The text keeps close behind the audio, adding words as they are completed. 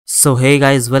So hey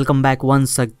guys, welcome back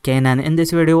once again, and in this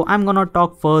video I'm gonna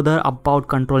talk further about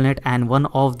ControlNet and one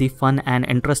of the fun and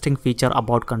interesting feature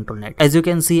about ControlNet. As you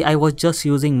can see, I was just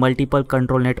using multiple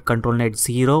ControlNet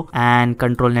 0 and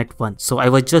ControlNet 1. So I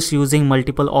was just using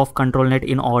multiple of ControlNet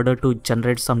in order to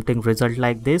generate something result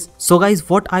like this. So guys,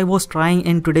 what I was trying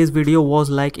in today's video was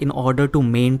like in order to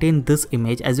maintain this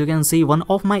image. As you can see, one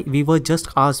of my viewers just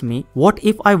asked me, what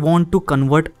if I want to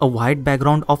convert a white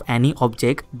background of any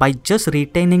object by just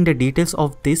retaining the details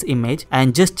of this image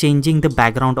and just changing the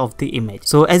background of the image.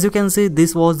 So as you can see,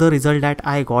 this was the result that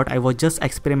I got. I was just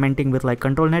experimenting with like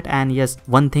ControlNet, and yes,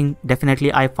 one thing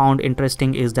definitely I found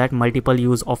interesting is that multiple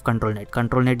use of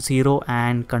ControlNet 0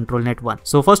 and ControlNet 1.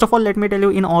 So first of all, let me tell you,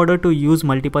 in order to use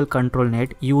multiple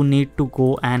ControlNet, you need to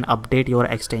go and update your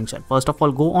extension. First of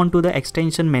all, go on to the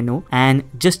extension menu and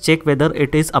just check whether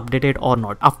it is updated or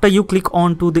not. After you click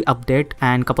on to the update,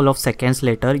 and couple of seconds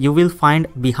later you will find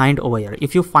behind over here.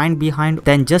 If you find behind,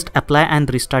 then just apply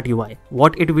and restart UI.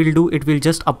 What it will do, it will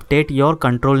just update your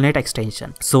ControlNet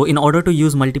extension. So in order to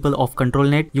use multiple of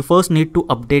ControlNet, you first need to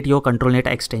update your ControlNet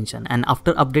extension, and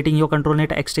after updating your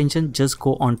ControlNet extension, just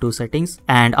go on to settings,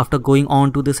 and after going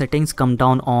on to the settings, come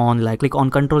down on like click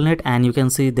on ControlNet, and you can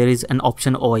see there is an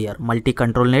option over here, multi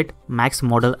ControlNet max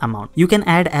model amount. You can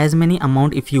add as many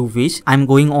amount if you wish. I'm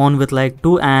going on with like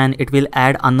 2, and it will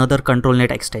add another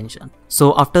ControlNet extension.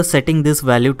 So after setting this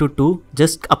value to 2,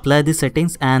 just apply the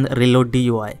settings and reload the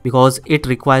UI because it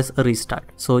requires a restart.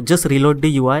 So just reload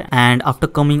the UI, and after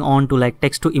coming on to like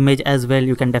text to image as well,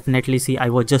 you can definitely see I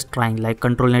was just trying like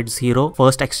ControlNet 0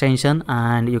 first extension,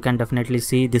 and you can definitely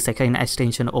see the second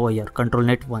extension over here,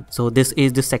 ControlNet 1. So this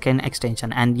is the second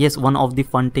extension, and yes, one of the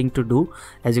fun thing to do,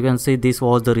 as you can see, this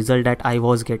was the result that I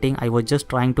was getting. I was just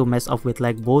trying to mess up with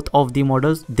like both of the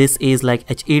models. This is like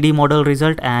HED model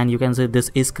result, and you can see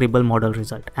this is Scribble model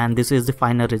result, and this is the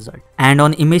final result. And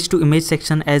on image to image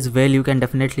section as well, you can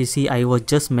definitely see I was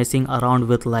just messing around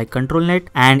with like ControlNet,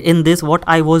 and in this what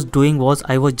I was doing was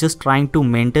I was just trying to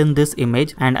maintain this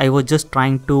image, and I was just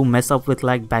trying to mess up with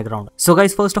like background. So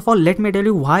guys, first of all, let me tell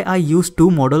you why I use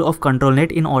two model of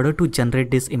ControlNet in order to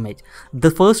generate this image. The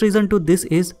first reason to this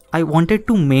is I wanted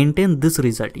to maintain this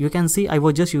result. You can see I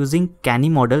was just using Canny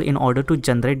model in order to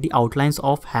generate the outlines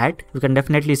of hat. You can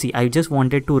definitely see I just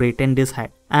wanted to retain this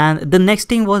hat. And the next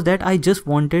thing was that I just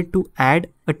wanted to add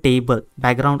a table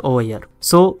background over here.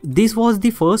 So this was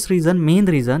the first reason, main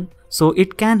reason. So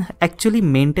it can actually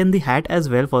maintain the hat as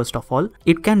well. First of all,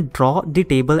 it can draw the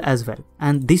table as well,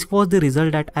 and this was the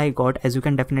result that I got. As you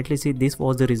can definitely see, this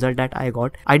was the result that I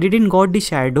got. I didn't got the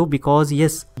shadow because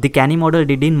yes, the Canny model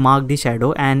didn't mark the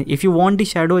shadow, and if you want the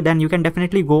shadow, then you can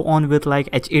definitely go on with like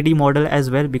HED model as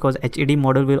well, because HED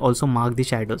model will also mark the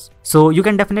shadows. So you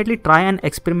can definitely try and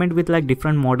experiment with like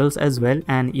different models as well,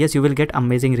 and yes, you will get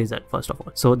amazing result first of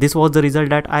all. So this was the result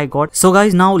that I got. So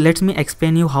guys, now let me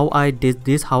explain you how I did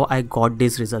this, how I got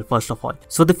this result first of all.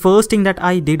 So the first thing that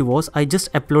I did was I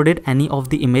just uploaded any of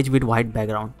the image with white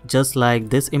background, just like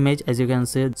this image, as you can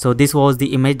see. So this was the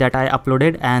image that I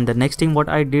uploaded, and the next thing what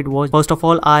I did was, first of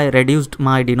all, I reduced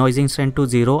my denoising strength to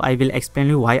 0. I will explain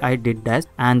you why I did that.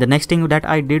 And the next thing that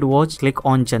I did was click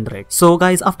on generate. So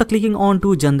guys, after clicking on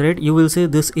to generate, you will see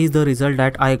this is the result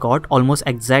that I got, almost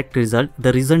exact result.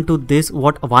 The reason to this,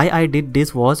 why I did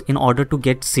this was in order to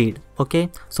get seed.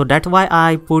 Okay, so that's why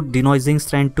I put denoising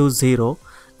strength to 0,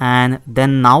 and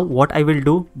then now what I will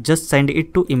do, just send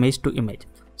it to image.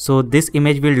 So this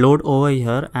image will load over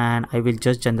here, and I will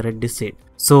just generate this seed.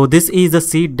 So this is the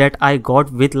seed that I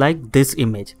got with like this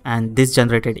image and this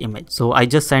generated image. So I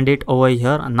just send it over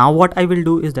here. Now what I will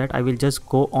do is that I will just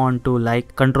go on to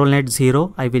like ControlNet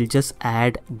 0. I will just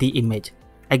add the image,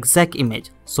 exact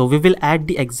image. So we will add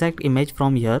the exact image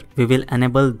from here. We will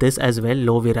enable this as well,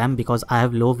 low VRAM, because I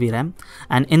have low VRAM,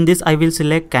 and in this I will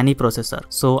select Canny processor.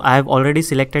 So I have already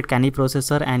selected Canny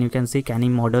processor, and you can see Canny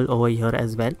model over here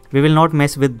as well. We will not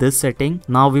mess with this setting.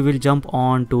 Now we will jump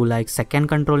on to like second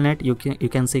ControlNet. You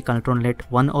can see ControlNet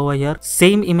 1 over here,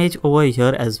 same image over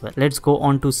here as well. Let's go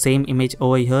on to same image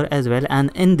over here as well,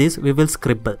 and in this we will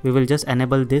Scribble. We will just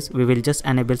enable this. We will just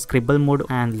enable Scribble mode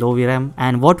and low VRAM,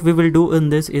 and what we will do in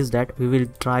this is that we will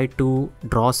try to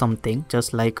draw something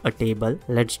just like a table.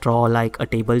 Let's draw like a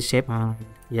table shape.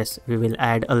 Yes, we will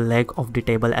add a leg of the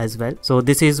table as well. So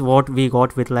this is what we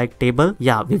got with like table.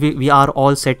 Yeah, we are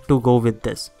all set to go with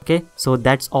this. Okay, so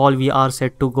that's all we are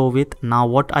set to go with. Now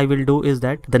what I will do is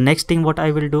that the next thing what I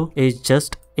will do is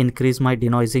just increase my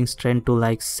denoising strength to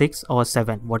like 6 or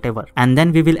 7, whatever. And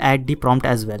then we will add the prompt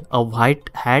as well, a white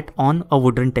hat on a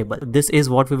wooden table. This is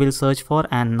what we will search for,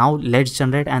 and now let's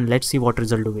generate and let's see what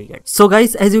result do we get. So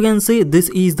guys, as you can see, this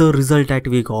is the result that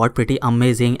we got. Pretty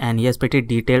amazing, and yes, pretty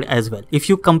detailed as well. If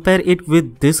you compare it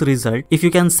with this result, if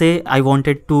you can say I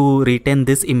wanted to retain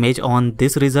this image on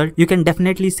this result, you can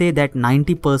definitely say that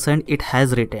 90% it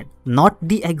has retained. Not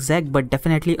the exact, but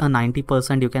definitely a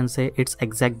 90% you can say it's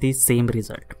exactly same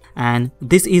result. And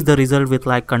this is the result with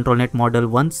like ControlNet Model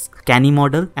 1's canny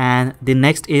model, and the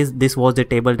next is this was the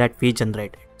table that we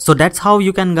generated. So that's how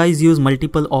you can guys use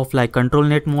multiple of like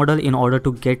ControlNet model in order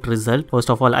to get result.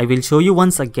 First of all, I will show you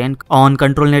once again. On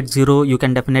ControlNet 0, you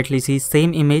can definitely see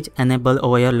same image enable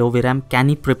over here low VRAM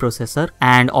canny preprocessor,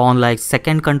 and on like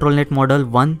second ControlNet model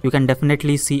 1, you can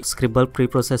definitely see Scribble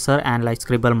preprocessor and like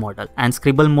Scribble model and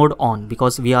Scribble mode on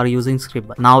because we are using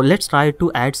Scribble. Now let's try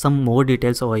to add some more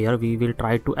details over here. We will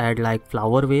try to add like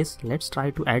flower vase. Let's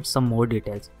try to add some more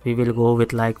details. We will go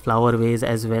with like flower vase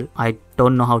as well. I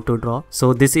don't know how to draw,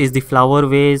 so this is the flower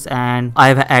vase, and I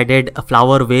have added a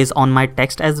flower vase on my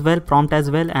text as well, prompt as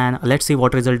well, and let's see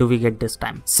what result do we get this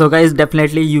time. So guys,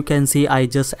 definitely you can see I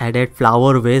just added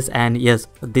flower vase, and yes,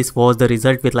 this was the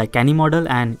result with like canny model,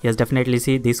 and yes, definitely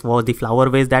see this was the flower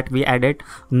vase that we added.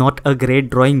 Not a great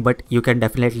drawing, but you can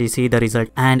definitely see the result.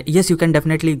 And yes, you can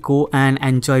definitely go and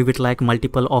enjoy with like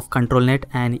multiple of ControlNet,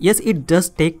 and yes, it does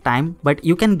take time, but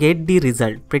you can get the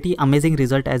result. Pretty amazing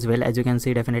result as well. As you can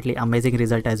see, definitely amazing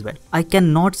result as well. I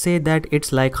cannot say that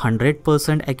it's like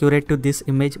 100% accurate to this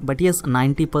image, but yes,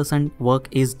 90% work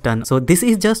is done. So this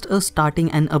is just a starting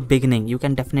and a beginning. You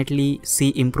can definitely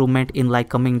see improvement in like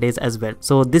coming days as well.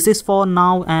 So this is for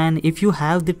now, and if you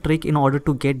have the trick in order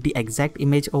to get the exact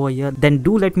image over here, then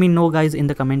do let me know guys in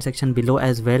the comment section below,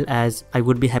 as well as I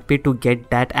would be happy to get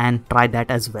that and try that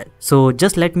as well. So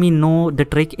just let me know the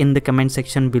trick in the comment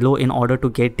section below in order to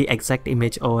get the exact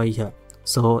image over here.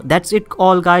 So that's it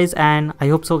all guys, and I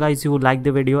hope so guys you like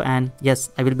the video, and yes,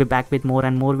 I will be back with more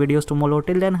and more videos tomorrow.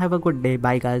 Till then, have a good day.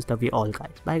 Bye guys. Love you all guys.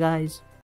 Bye guys.